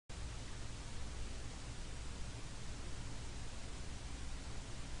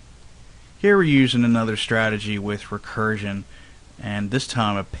Here we're using another strategy with recursion, and this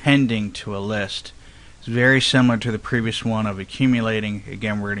time appending to a list. It's very similar to the previous one of accumulating.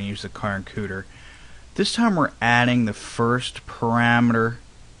 Again, we're going to use the car encoder. This time we're adding the first parameter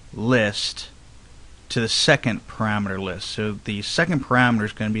list to the second parameter list. So the second parameter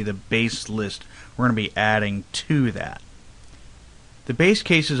is going to be the base list we're going to be adding to that. The base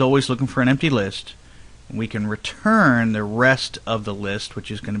case is always looking for an empty list. We can return the rest of the list,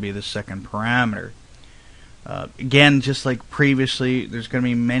 which is going to be the second parameter. Again, just like previously, there's going to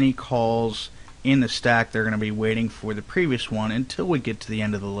be many calls in the stack. They're going to be waiting for the previous one until we get to the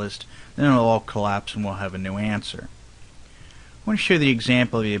end of the list. Then it'll all collapse and we'll have a new answer. I want to show the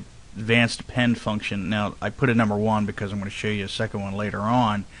example of the advanced append function. Now, I put a number 1 because I'm going to show you a second one later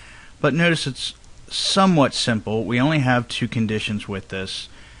on. But notice it's somewhat simple. We only have 2 conditions with this.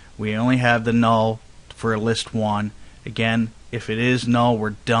 We only have the null for list 1. Again, if it is null,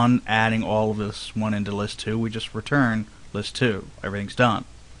 we're done adding all of this 1 into list 2. We just return list 2. Everything's done.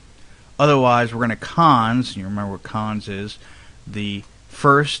 Otherwise, we're going to cons. You remember what cons is? The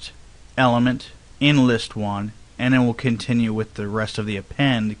first element in list 1, and then we'll continue with the rest of the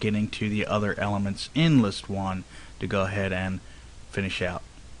append, getting to the other elements in list 1 to go ahead and finish out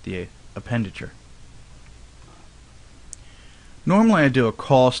the appenditure. Normally I do a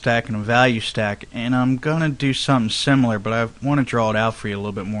call stack and a value stack, and I'm going to do something similar, but I want to draw it out for you a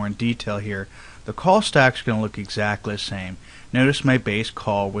little bit more in detail here. The call stack is going to look exactly the same. Notice my base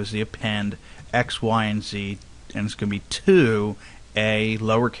call was the append x, y, and z, and it's going to be to a,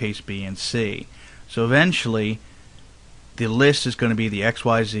 lowercase b, and c. So eventually the list is going to be the x,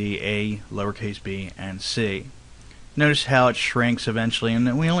 y, z, a, lowercase b, and c. Notice how it shrinks eventually,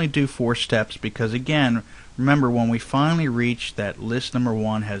 and we only do 4 steps because, again, remember, when we finally reach that list number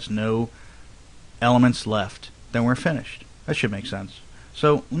 1 has no elements left, then we're finished. That should make sense.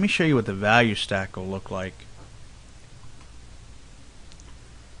 So let me show you what the value stack will look like.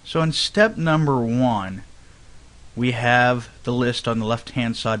 So in step number 1, we have the list on the left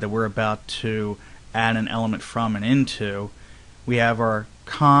hand side that we're about to add an element from and into. We have our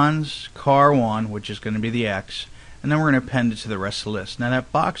cons car1, which is going to be the x, and then we're going to append it to the rest of the list. Now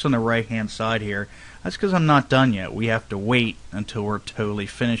that box on the right hand side here, that's because I'm not done yet. We have to wait until we're totally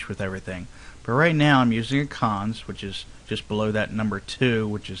finished with everything. But right now I'm using a cons, which is just below that number 2,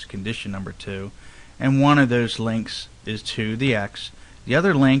 which is condition number 2, and one of those links is to the x. The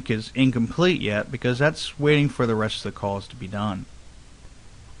other link is incomplete yet because that's waiting for the rest of the calls to be done.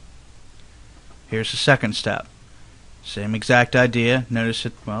 Here's the second step. Same exact idea. Notice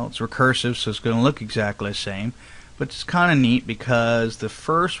it, well, it's recursive, so it's going to look exactly the same. But it's kind of neat because the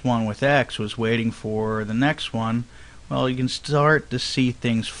first one with x was waiting for the next one. Well, you can start to see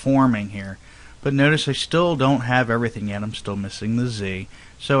things forming here. But notice I still don't have everything yet. I'm still missing the z.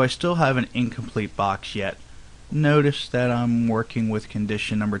 So I still have an incomplete box yet. Notice that I'm working with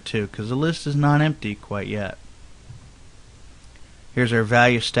condition number 2 because the list is not empty quite yet. Here's our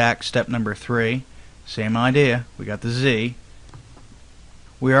value stack, step number 3. Same idea. We got the z.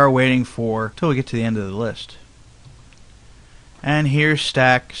 We are waiting for till we get to the end of the list. And here's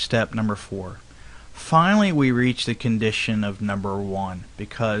stack step number 4. Finally we reach the condition of number 1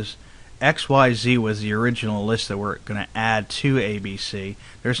 because x, y, z was the original list that we're going to add to ABC.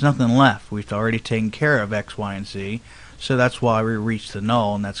 There's nothing left. We've already taken care of x, y, and z, so that's why we reach the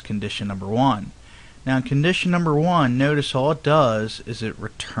null, and that's condition number 1. Now in condition number 1, notice all it does is it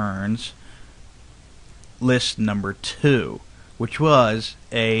returns list number 2, which was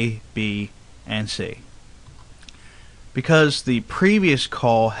A, B, and C. Because the previous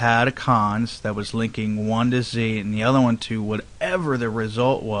call had a cons that was linking one to z and the other one to whatever the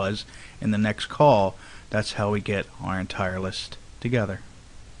result was in the next call, that's how we get our entire list together.